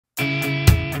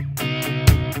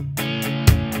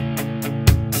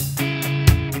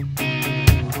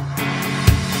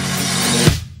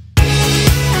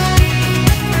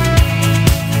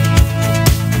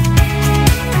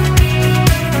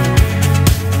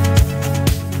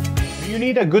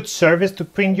need a good service to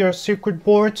print your circuit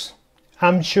boards?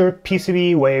 I'm sure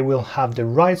PCBWay will have the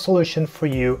right solution for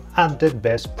you at the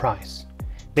best price.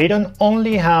 They don't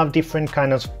only have different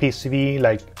kinds of PCB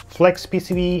like Flex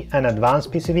PCB and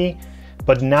Advanced PCB,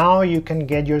 but now you can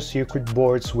get your circuit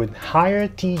boards with higher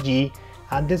TG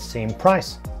at the same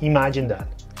price. Imagine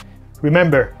that.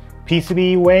 Remember,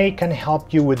 PCBWay can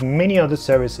help you with many other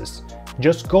services.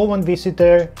 Just go and visit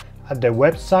their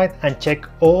website and check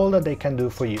all that they can do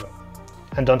for you.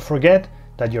 And don't forget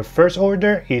that your first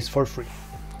order is for free.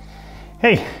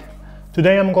 Hey,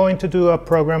 today I'm going to do a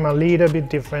program a little bit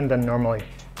different than normally,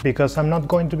 because I'm not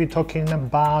going to be talking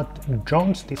about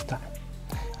drones this time.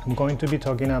 I'm going to be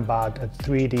talking about a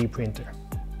 3D printer.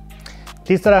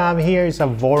 This that I have here is a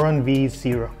Voron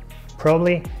V0.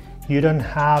 Probably you don't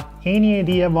have any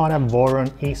idea what a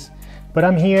Voron is, but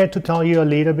I'm here to tell you a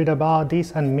little bit about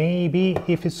this, and maybe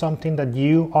if it's something that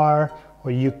you are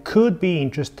or you could be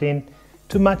interested in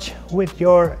to match with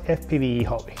your FPV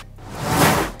hobby.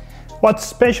 What's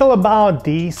special about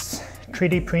this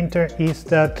 3D printer is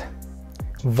that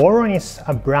Voron is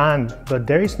a brand, but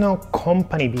there is no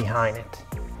company behind it.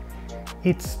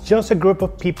 It's just a group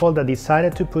of people that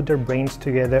decided to put their brains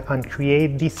together and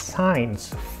create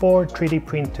designs for 3D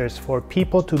printers for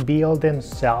people to build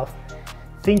themselves,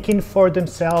 thinking for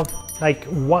themselves like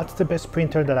what's the best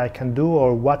printer that I can do,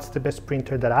 or what's the best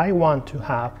printer that I want to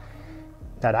have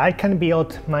that I can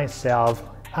build myself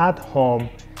at home,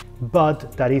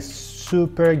 but that is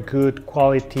super good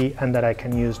quality and that I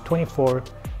can use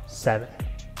 24/7.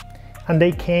 And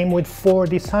they came with 4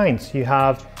 designs. You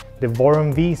have the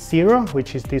Voron V0,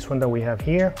 which is this one that we have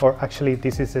here, or actually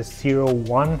this is a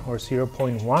 0.1 or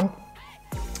 0.1.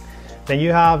 Then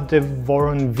you have the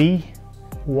Voron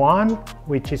V1,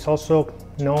 which is also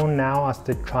known now as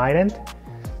the Trident.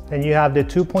 Then you have the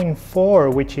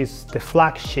 2.4, which is the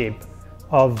flagship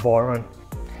of Voron.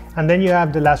 And then you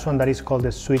have the last one that is called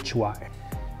the Switchwire.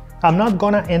 I'm not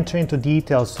gonna enter into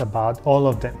details about all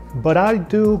of them, but I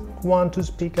do want to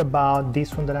speak about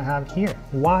this one that I have here.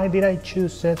 Why did I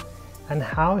choose it, and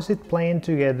how is it playing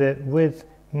together with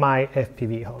my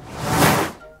FPV hobby?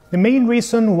 The main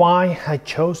reason why I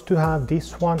chose to have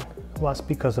this one was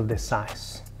because of the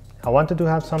size. I wanted to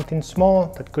have something small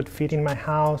that could fit in my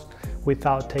house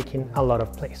without taking a lot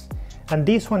of place. And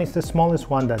this one is the smallest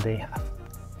one that they have.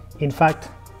 In fact,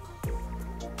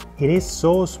 it is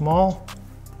so small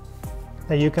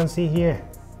that you can see here,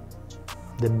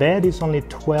 the bed is only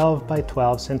 12 by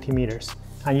 12 centimeters,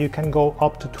 and you can go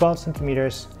up to 12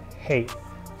 centimeters height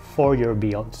for your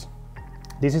builds.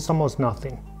 This is almost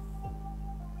nothing.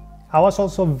 I was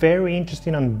also very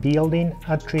interested in building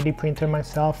a 3D printer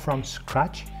myself from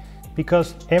scratch,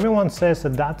 because everyone says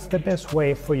that that's the best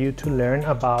way for you to learn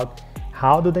about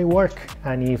how do they work,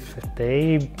 and if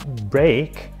they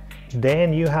break,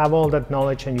 then you have all that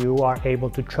knowledge and you are able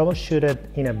to troubleshoot it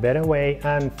in a better way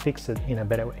and fix it in a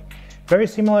better way. Very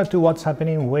similar to what's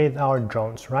happening with our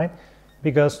drones, right?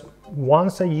 Because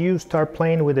once that you start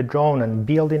playing with the drone and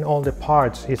building all the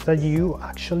parts, is that you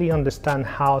actually understand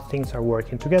how things are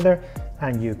working together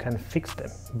and you can fix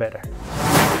them better.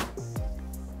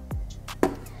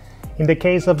 In the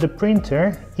case of the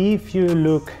printer, if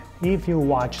you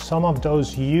watch some of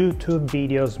those YouTube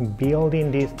videos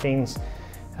building these things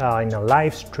in a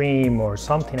live stream or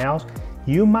something else,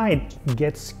 you might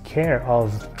get scared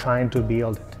of trying to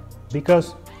build it,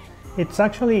 because it's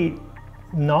actually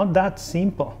not that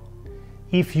simple.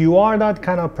 If you are that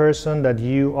kind of person that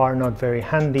you are not very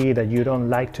handy, that you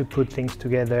don't like to put things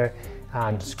together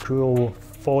and screw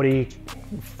 40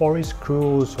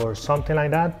 screws or something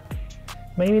like that,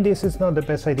 maybe this is not the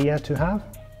best idea to have.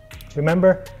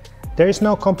 Remember, there is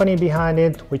no company behind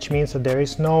it, which means that there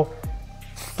is no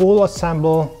full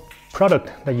assemble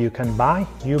product that you can buy.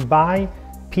 You buy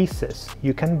pieces.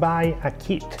 You can buy a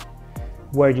kit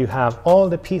where you have all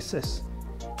the pieces.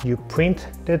 You print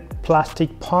the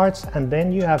plastic parts and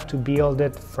then you have to build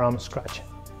it from scratch.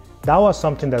 That was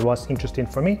something that was interesting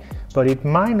for me, but it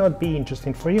might not be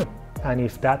interesting for you. And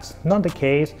if that's not the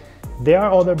case, there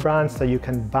are other brands that you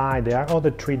can buy. There are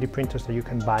other 3D printers that you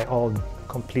can buy all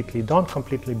completely done,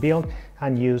 completely built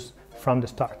and use from the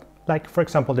start. Like for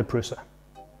example, the Prusa.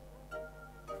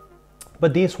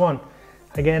 But this one,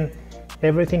 again,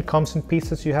 everything comes in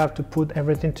pieces. You have to put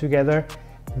everything together.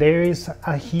 There is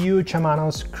a huge amount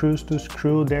of screws to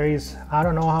screw. There is, I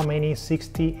don't know how many,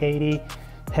 60, 80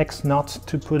 hex nuts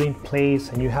to put in place,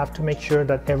 and you have to make sure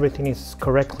that everything is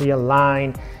correctly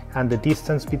aligned and the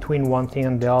distance between one thing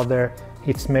and the other,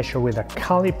 it's measured with a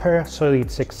caliper, so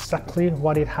it's exactly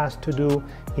what it has to do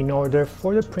in order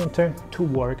for the printer to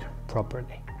work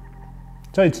properly.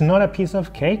 So it's not a piece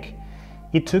of cake.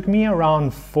 It took me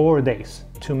around 4 days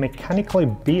to mechanically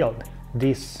build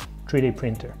this 3D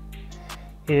printer.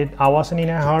 I wasn't in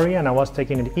a hurry and I was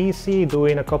taking it easy,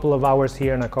 doing a couple of hours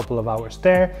here and a couple of hours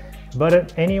there.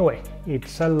 But anyway,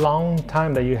 it's a long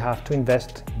time that you have to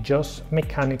invest just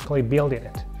mechanically building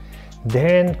it.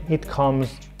 Then it comes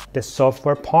the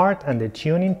software part and the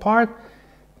tuning part,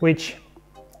 which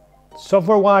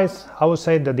software-wise, I would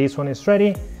say that this one is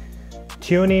ready.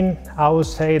 Tuning, I would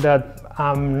say that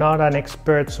I'm not an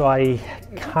expert, so I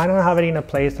kind of have it in a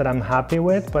place that I'm happy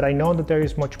with, but I know that there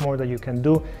is much more that you can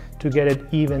do to get it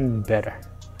even better.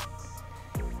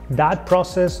 That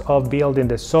process of building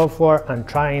the software and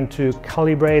trying to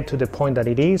calibrate to the point that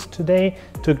it is today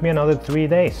took me another 3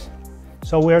 days.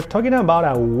 So we're talking about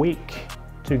a week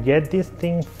to get this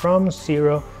thing from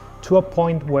zero to a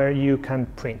point where you can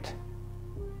print.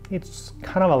 It's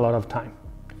kind of a lot of time.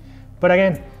 But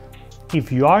again,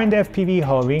 if you are in the FPV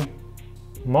hobby,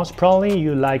 most probably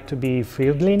you like to be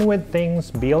fiddling with things,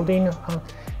 building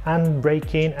and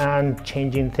breaking and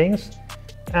changing things,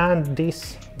 and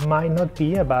this might not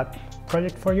be a bad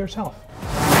project for yourself.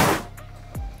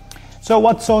 So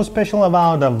what's so special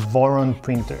about a Voron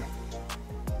printer?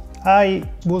 I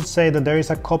will say that there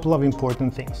is a couple of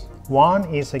important things. One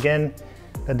is, again,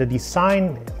 that the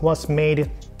design was made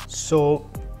so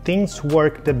things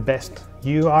work the best.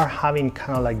 You are having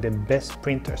kind of like the best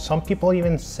printer. Some people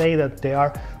even say that they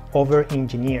are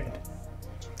over-engineered.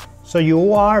 So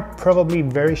you are probably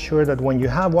very sure that when you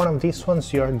have one of these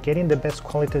ones, you are getting the best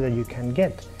quality that you can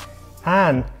get.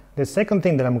 And the second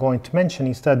thing that I'm going to mention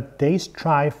is that they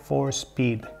strive for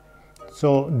speed.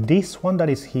 So this one that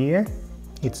is here,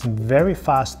 it's very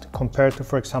fast compared to,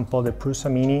 for example, the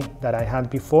Prusa Mini that I had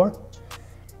before.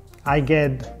 I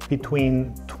get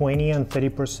between 20 and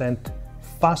 30%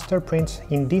 faster prints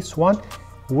in this one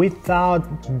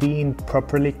without being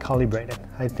properly calibrated.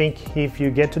 I think if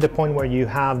you get to the point where you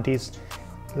have this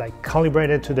like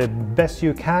calibrated to the best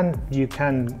you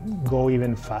can go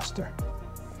even faster.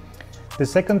 The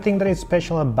second thing that is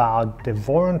special about the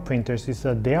Voron printers is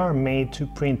that they are made to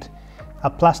print a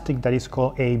plastic that is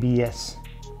called ABS.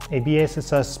 ABS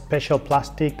is a special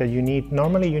plastic that you need.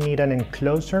 Normally you need an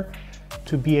enclosure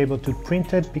to be able to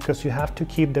print it, because you have to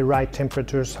keep the right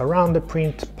temperatures around the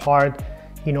print part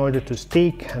in order to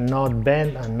stick and not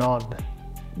bend and not,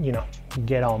 you know,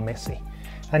 get all messy.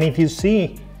 And if you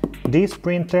see, this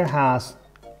printer has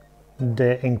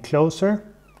the enclosure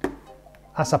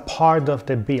as a part of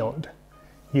the build.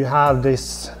 You have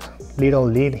this little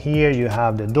lid here, you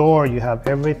have the door, you have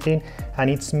everything, and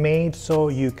it's made so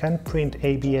you can print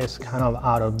ABS kind of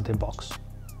out of the box.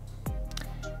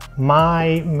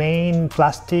 My main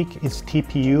plastic is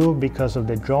TPU because of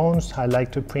the drones. I like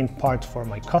to print parts for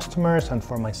my customers and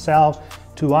for myself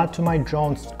to add to my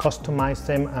drones, customize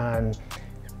them, and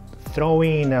throw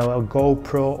in a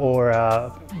GoPro or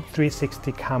a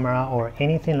 360 camera or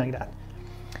anything like that.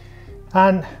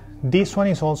 And this one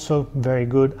is also very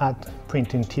good at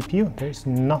printing TPU. There's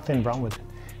nothing wrong with it.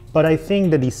 But I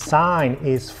think the design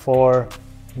is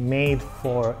made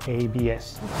for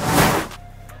ABS.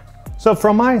 So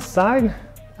from my side,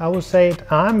 I would say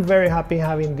I'm very happy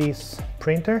having this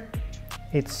printer.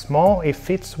 It's small, it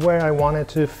fits where I wanted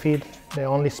to fit, the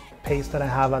only space that I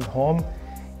have at home.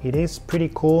 It is pretty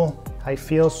cool. I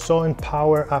feel so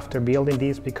empowered after building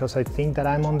this because I think that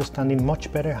I'm understanding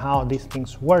much better how these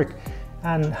things work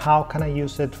and how can I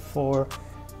use it for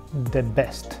the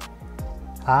best.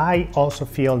 I also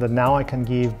feel that now I can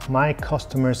give my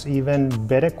customers even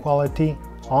better quality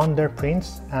on their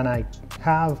prints, and I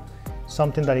have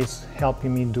something that is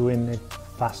helping me doing it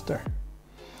faster.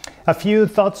 A few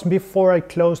thoughts before I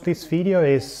close this video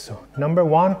is, number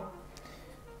one,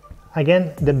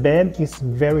 again, the bed is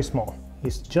very small.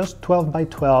 It's just 12 by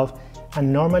 12,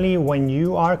 and normally when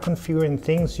you are configuring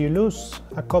things, you lose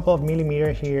a couple of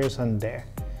millimeters here and there.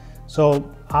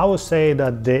 So I would say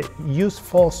that the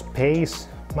useful space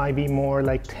might be more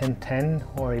like 10-10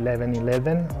 or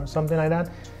 11-11 or something like that.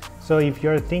 So if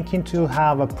you're thinking to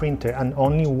have a printer and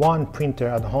only one printer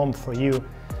at home for you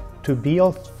to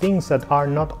build things that are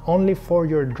not only for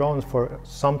your drones, for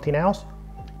something else,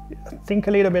 think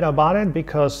a little bit about it,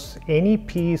 because any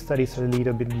piece that is a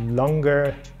little bit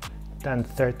longer than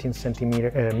 13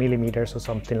 millimeters or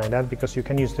something like that, because you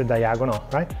can use the diagonal,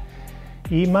 right?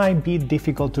 It might be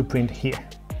difficult to print here.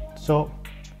 So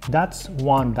that's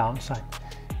one downside.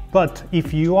 But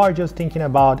if you are just thinking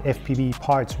about FPV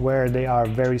parts where they are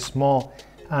very small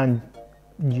and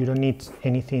you don't need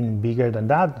anything bigger than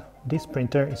that, this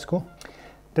printer is cool.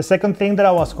 The second thing that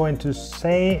I was going to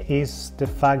say is the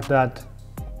fact that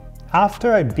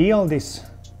after I build this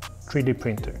 3D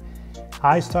printer,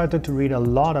 I started to read a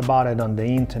lot about it on the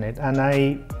internet, and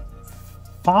I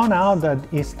found out that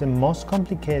it's the most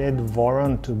complicated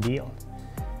Voron to build.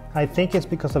 I think it's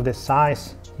because of the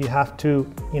size. You have to,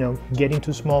 get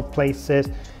into small places,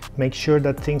 make sure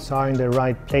that things are in the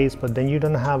right place, but then you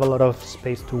don't have a lot of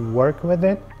space to work with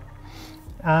it.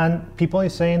 And people are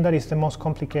saying that it's the most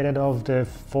complicated of the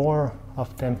 4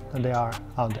 of them that there are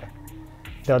out there.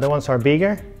 The other ones are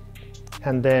bigger,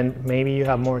 and then maybe you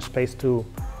have more space to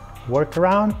work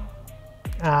around,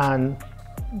 and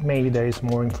maybe there is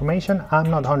more information. I'm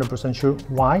not 100% sure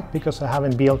why, because I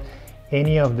haven't built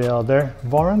any of the other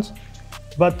Vorons,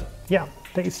 but yeah,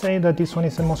 they say that this one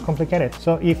is the most complicated.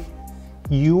 So if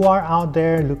you are out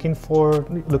there looking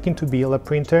to build a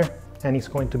printer and it's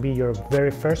going to be your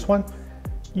very first one,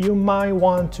 you might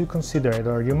want to consider it,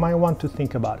 or you might want to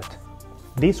think about it.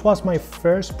 This was my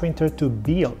first printer to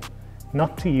build,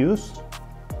 not to use.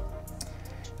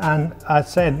 And I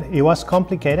said it was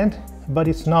complicated, but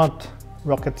it's not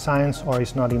rocket science, or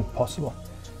it's not impossible.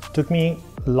 It took me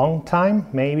a long time.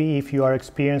 Maybe if you are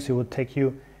experienced, it would take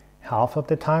you half of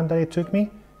the time that it took me,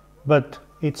 but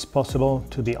it's possible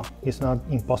to build. It's not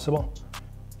impossible.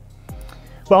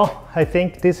 Well, I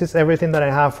think this is everything that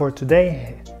I have for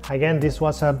today. Again, this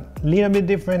was a little bit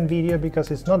different video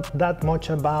because it's not that much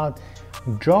about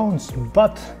drones,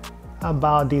 but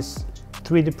about this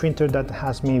 3D printer that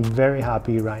has me very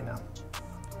happy right now.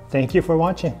 Thank you for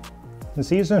watching, and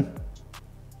see you soon.